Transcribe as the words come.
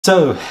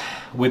So,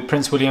 with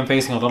Prince William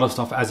facing a lot of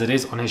stuff as it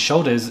is on his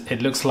shoulders,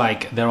 it looks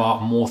like there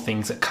are more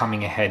things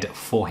coming ahead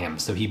for him,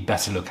 so he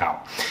better look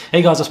out.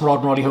 Hey guys, it's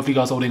Murad Muradi. Hopefully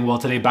you guys are all doing well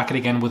today. Back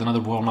again with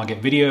another Royal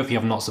Nugget video. If you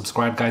have not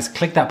subscribed, guys,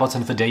 click that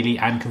button for daily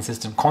and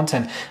consistent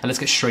content, and let's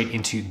get straight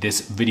into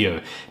this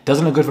video.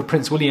 Doesn't look good for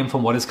Prince William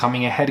from what is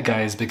coming ahead,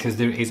 guys, because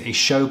there is a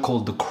show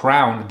called The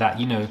Crown that,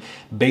 you know,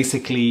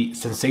 basically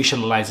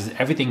sensationalizes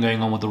everything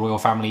going on with the royal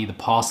family, the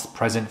past,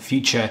 present,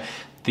 future.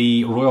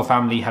 The royal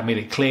family have made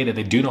it clear that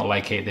they do not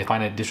like it. They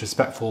find it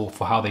disrespectful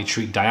for how they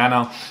treat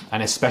Diana,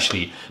 and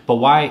especially. But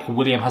why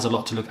William has a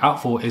lot to look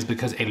out for is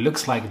because it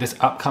looks like this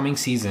upcoming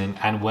season,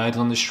 and word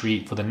on the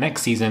street for the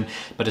next season,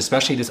 but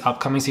especially this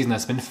upcoming season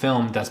that's been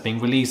filmed, that's being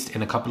released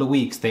in a couple of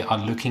weeks, they are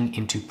looking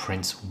into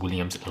Prince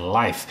William's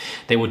life.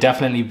 They will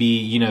definitely be,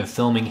 you know,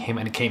 filming him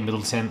and Kate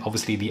Middleton,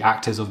 obviously the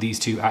actors of these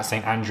two at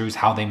St. Andrews,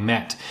 how they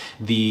met,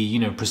 the, you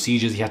know,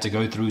 procedures he had to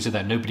go through so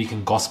that nobody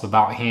can gossip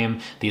about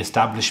him, the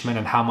establishment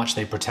and how much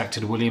they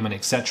protected William and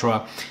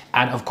etc.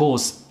 And of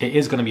course it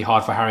is going to be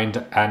hard for Harry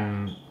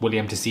and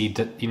William to see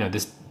that, you know,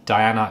 this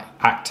Diana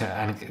actor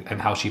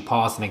and how she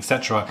passed and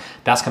etc.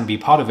 That's going to be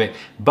part of it.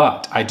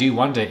 But I do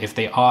wonder if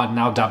they are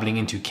now dabbling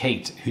into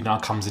Kate, who now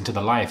comes into the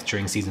life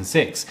during season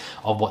 6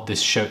 of what this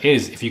show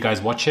is. If you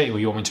guys watch it or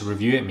you want me to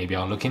review it, maybe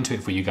I'll look into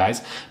it for you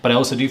guys. But I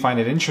also do find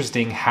it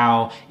interesting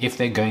how if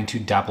they're going to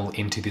dabble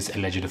into this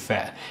alleged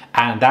affair,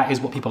 and that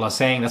is what people are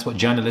saying. That's what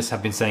journalists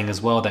have been saying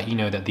as well, that, you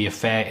know, that the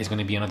affair is going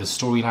to be another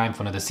storyline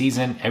for another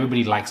season.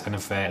 Everybody likes an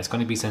affair. It's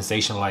going to be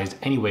sensationalized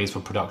anyways for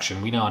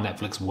production. We know how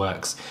Netflix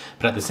works,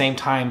 but at the same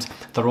time,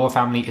 the royal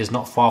family is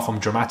not far from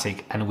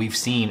dramatic, and we've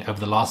seen over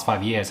the last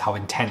 5 years how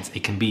intense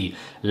it can be,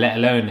 let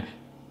alone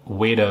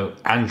weirdo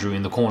Andrew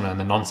in the corner and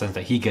the nonsense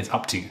that he gets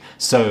up to.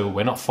 So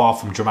we're not far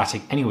from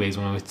dramatic anyways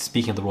when we're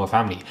speaking of the royal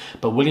family.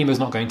 But William is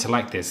not going to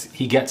like this.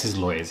 He gets his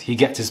lawyers, he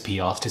gets his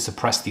PRs to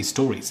suppress these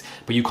stories,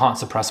 but you can't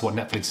suppress what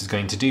Netflix is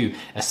going to do,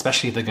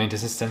 especially if they're going to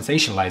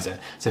sensationalize it.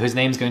 So his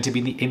name's going to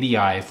be in the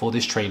eye for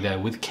this trailer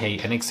with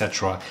Kate and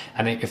etc.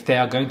 And if they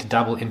are going to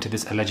dabble into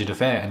this alleged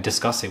affair and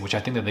discuss it, which I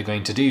think that they're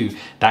going to do,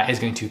 that is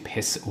going to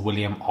piss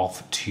William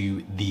off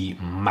to the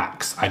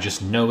max. I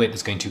just know it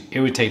is going to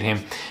irritate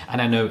him,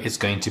 and I know it's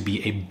going to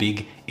be a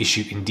big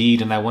issue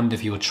indeed. And I wonder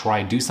if he will try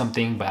and do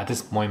something, but at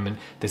this moment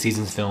the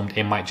season's filmed,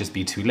 it might just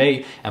be too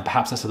late, and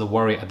perhaps that's the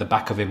worry at the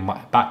back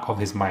of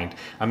his mind.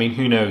 I mean,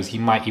 who knows, he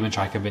might even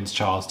try to convince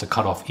Charles to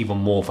cut off even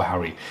more for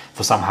Harry,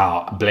 for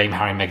somehow blame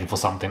Harry and Meghan for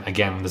something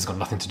again that's got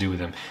nothing to do with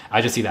him.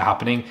 I just see that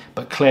happening.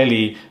 But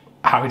clearly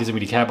Harry doesn't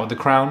really care about the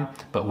crown,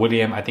 but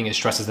William, I think it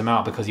stresses him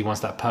out because he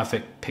wants that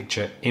perfect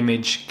picture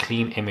image,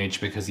 clean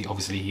image, because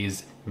he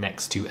is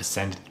next to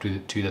ascend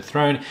to the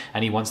throne,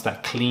 and he wants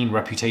that clean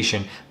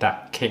reputation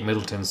that Kate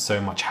Middleton so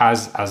much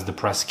has, as the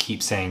press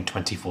keeps saying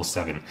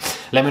 24/7.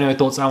 Let me know your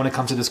thoughts now when it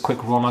comes to this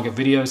quick Royal Nugget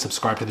video.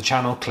 Subscribe to the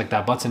channel, click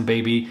that button,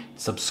 baby.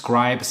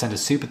 Subscribe, send a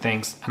super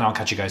thanks, and I'll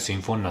catch you guys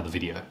soon for another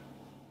video.